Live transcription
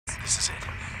This is it.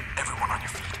 Everyone on your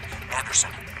feet. Anderson,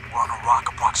 we're on a rock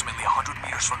approximately 100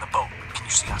 meters from the boat. Can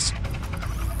you see us?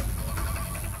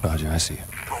 Roger, I see you.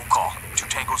 Roll call. 2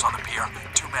 tangos on the pier,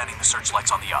 2 manning the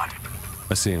searchlights on the yacht.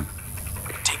 I see him.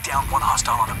 Take down 1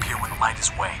 hostile on the pier when the light is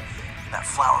away. That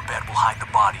flower bed will hide the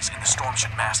bodies, and the storm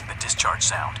should mask the discharge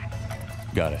sound.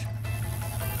 Got it.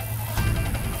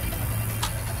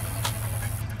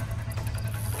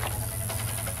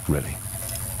 Ready.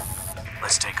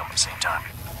 Let's take them at the same time.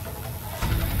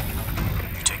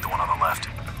 You take the one on the left.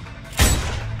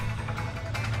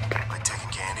 Like taking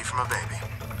candy from a baby.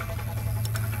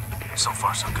 So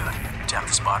far, so good. Tap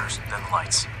the spotters, then the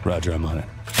lights. Roger, I'm on it.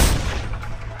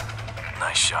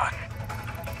 Nice shot.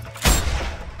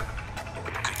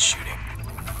 Good shooting.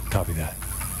 Copy that.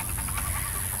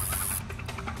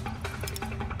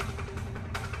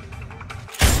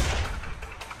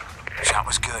 Shot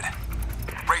was good.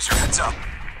 Razor, heads up.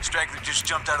 Straggler just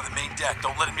jumped out of the main deck.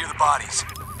 Don't let him near the bodies.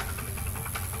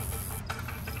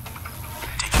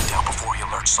 Take him down before he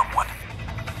alerts someone.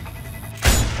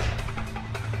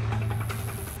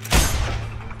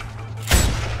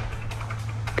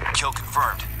 Kill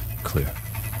confirmed. Clear.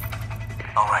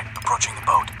 All right, approaching the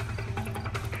boat.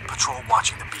 Patrol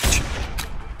watching the beach.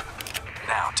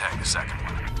 Now tag the second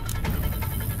one.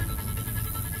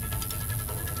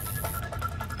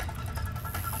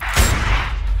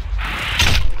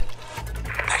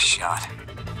 Nice shot.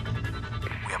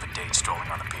 We have a date strolling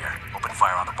on the pier. Open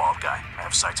fire on the bald guy. I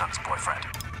have sights on his boyfriend.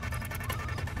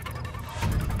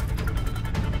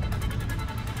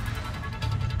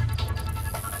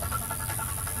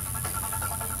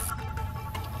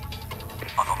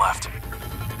 On the left.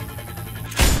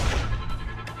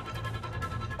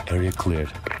 Area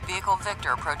cleared. Vehicle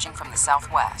Victor approaching from the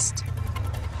southwest.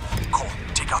 Cole,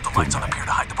 take out the lights on the pier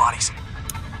to hide the bodies.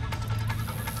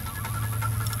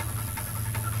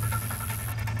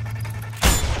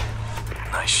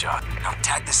 Nice shot. Now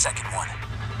tag the second one.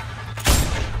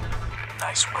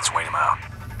 Nice. Let's wait him out.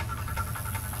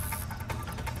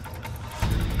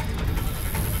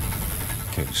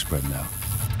 Okay, just spreading out.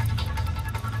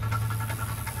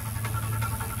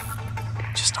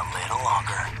 Just a little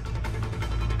longer.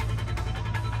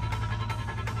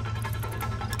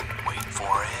 Wait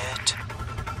for it.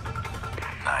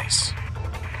 Nice.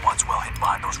 One's well hidden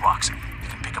behind those rocks. You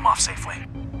can pick him off safely.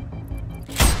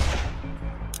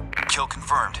 Kill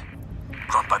confirmed.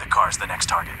 Grunt by the car is the next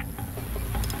target.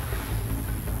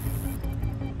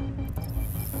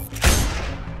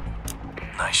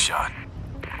 Nice shot.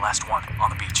 Last one, on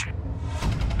the beach.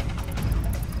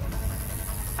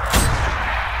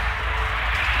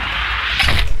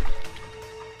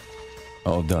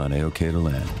 All done. A-okay to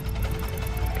land.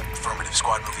 Affirmative,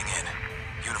 squad moving in.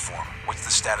 Uniform, what's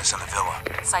the status on the villa?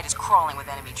 Site is crawling with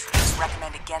enemy troops.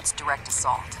 Recommend against direct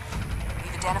assault.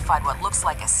 We've identified what looks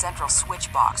like a central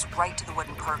switch box right to the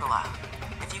wooden pergola.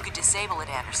 If you could disable it,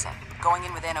 Anderson, going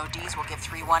in with NODs will give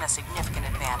 3-1 a significant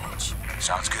advantage.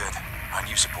 Sounds good. On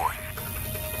you support.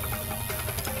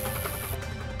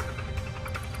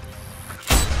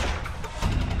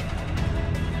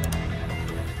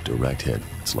 Direct hit.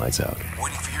 It's lights out.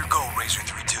 Waiting for your go, Razor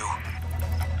 3-2.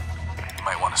 You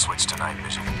might want to switch to night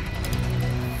vision.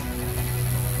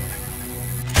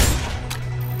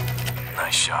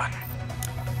 Nice shot.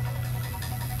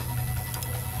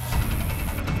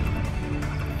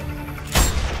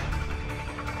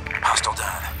 Hostile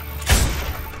down.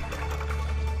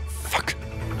 Fuck.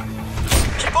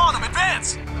 Keep on them,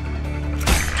 advance!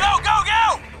 Go, go,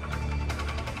 go!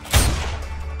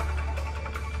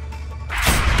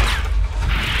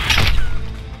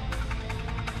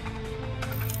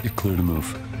 You're clear to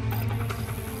move.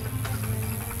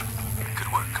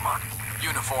 Good work, come on.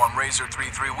 Uniform, Razor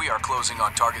 3-3, we are closing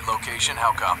on target location.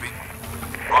 How copy?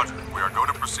 Roger, we are going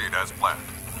to proceed as planned.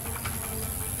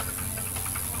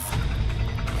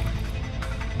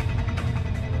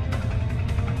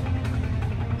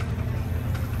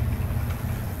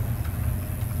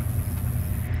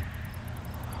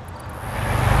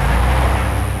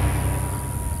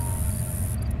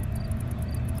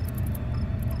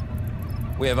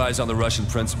 We have eyes on the Russian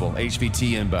principal.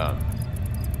 HVT inbound.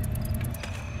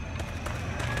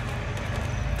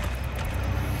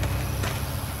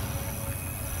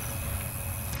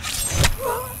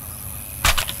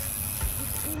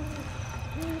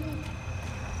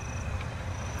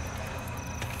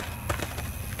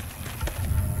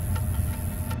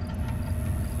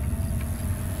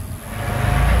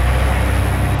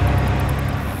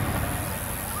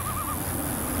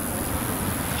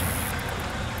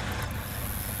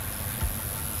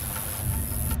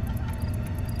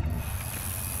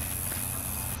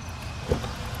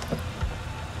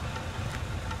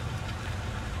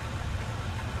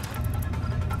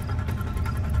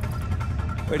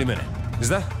 Wait a minute. Is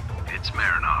that? It's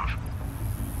Marinov.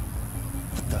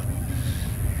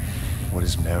 What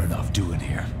is Marinov doing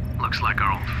here? Looks like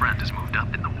our old friend has moved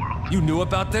up in the world. You knew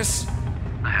about this?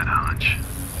 I had a hunch.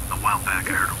 A while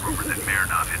back, I heard a rumor that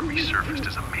Marinov had resurfaced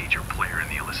as a major player in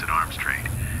the illicit arms trade.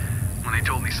 When they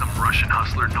told me some Russian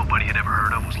hustler nobody had ever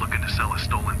heard of was looking to sell a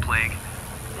stolen plague,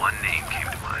 one name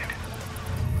came to mind.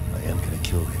 I am gonna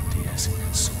kill him, Diaz.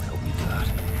 So help me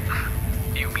God.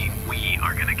 You mean we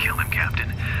are gonna kill him, Captain?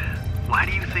 Why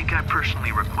do you think I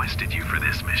personally requested you for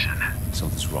this mission?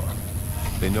 Something's wrong.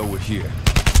 They know we're here.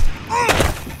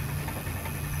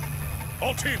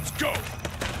 All teams, go!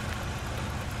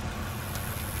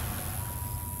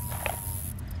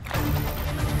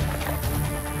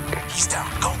 He's down.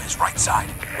 Gomez, right side.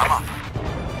 I'm up.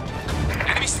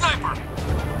 Enemy sniper!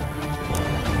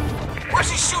 Where's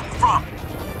he shooting from?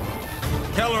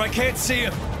 Keller, I can't see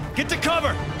him. Get to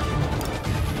cover!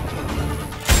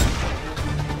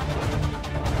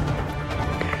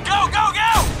 Go, go,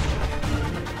 go!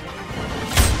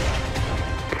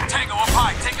 Tango up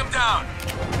high. Take him down.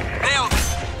 Nailed it.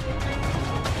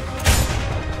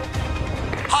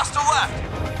 Hostile left.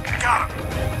 Got him.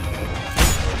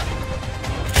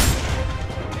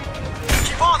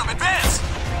 Keep on him. Advance.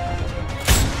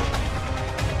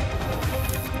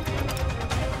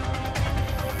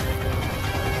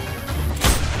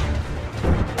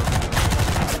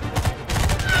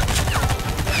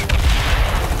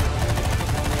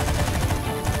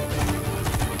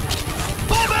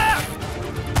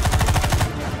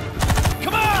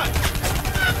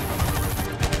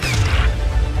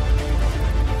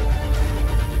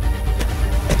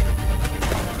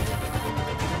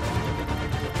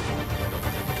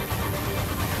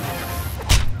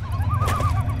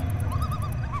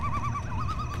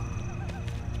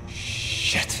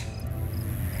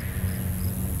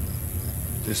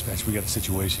 Dispatch, we got a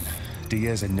situation.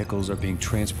 Diaz and Nichols are being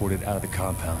transported out of the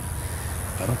compound.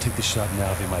 If I don't take the shot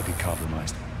now, they might be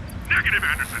compromised. Negative,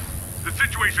 Anderson. The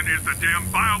situation is the damn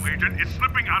bio agent is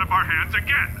slipping out of our hands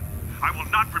again. I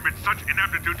will not permit such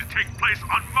ineptitude to take place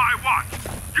on my watch.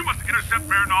 You must intercept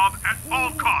Marinov at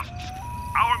all costs.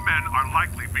 Our men are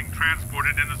likely being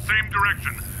transported in the same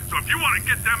direction, so if you want to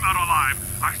get them out alive,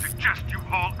 I suggest you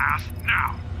haul ass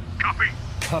now. Copy?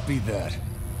 Copy that,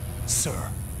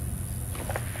 sir.